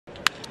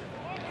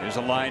There's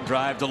a line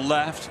drive to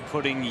left,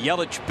 putting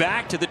Yelich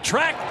back to the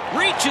track,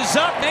 reaches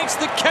up, makes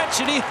the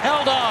catch, and he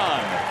held on.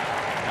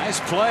 Nice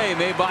play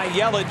made by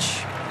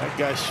Yelich. That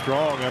guy's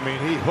strong. I mean,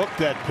 he hooked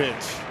that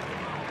pitch.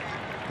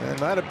 And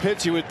not a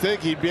pitch you would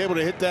think he'd be able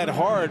to hit that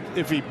hard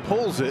if he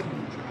pulls it.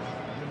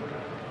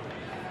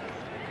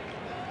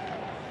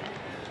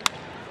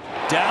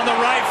 Down the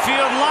right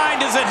field line,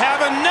 does it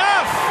have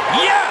enough?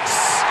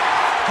 Yes!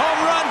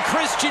 Home run,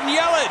 Christian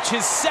Yelich,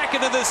 his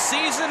second of the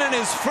season and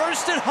his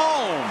first at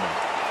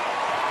home.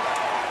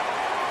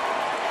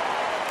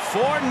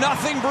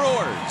 4-0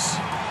 Brewers.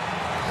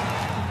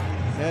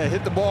 Yeah,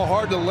 hit the ball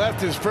hard to left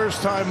his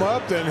first time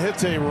up, then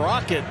hits a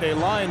rocket, a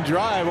line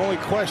drive. Only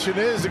question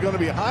is it going to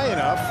be high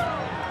enough?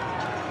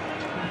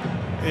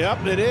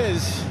 Yep, it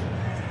is.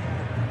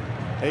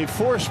 A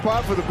 4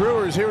 spot for the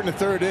Brewers here in the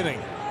 3rd inning.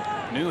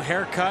 New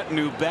haircut,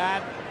 new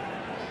bat,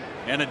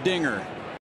 and a dinger.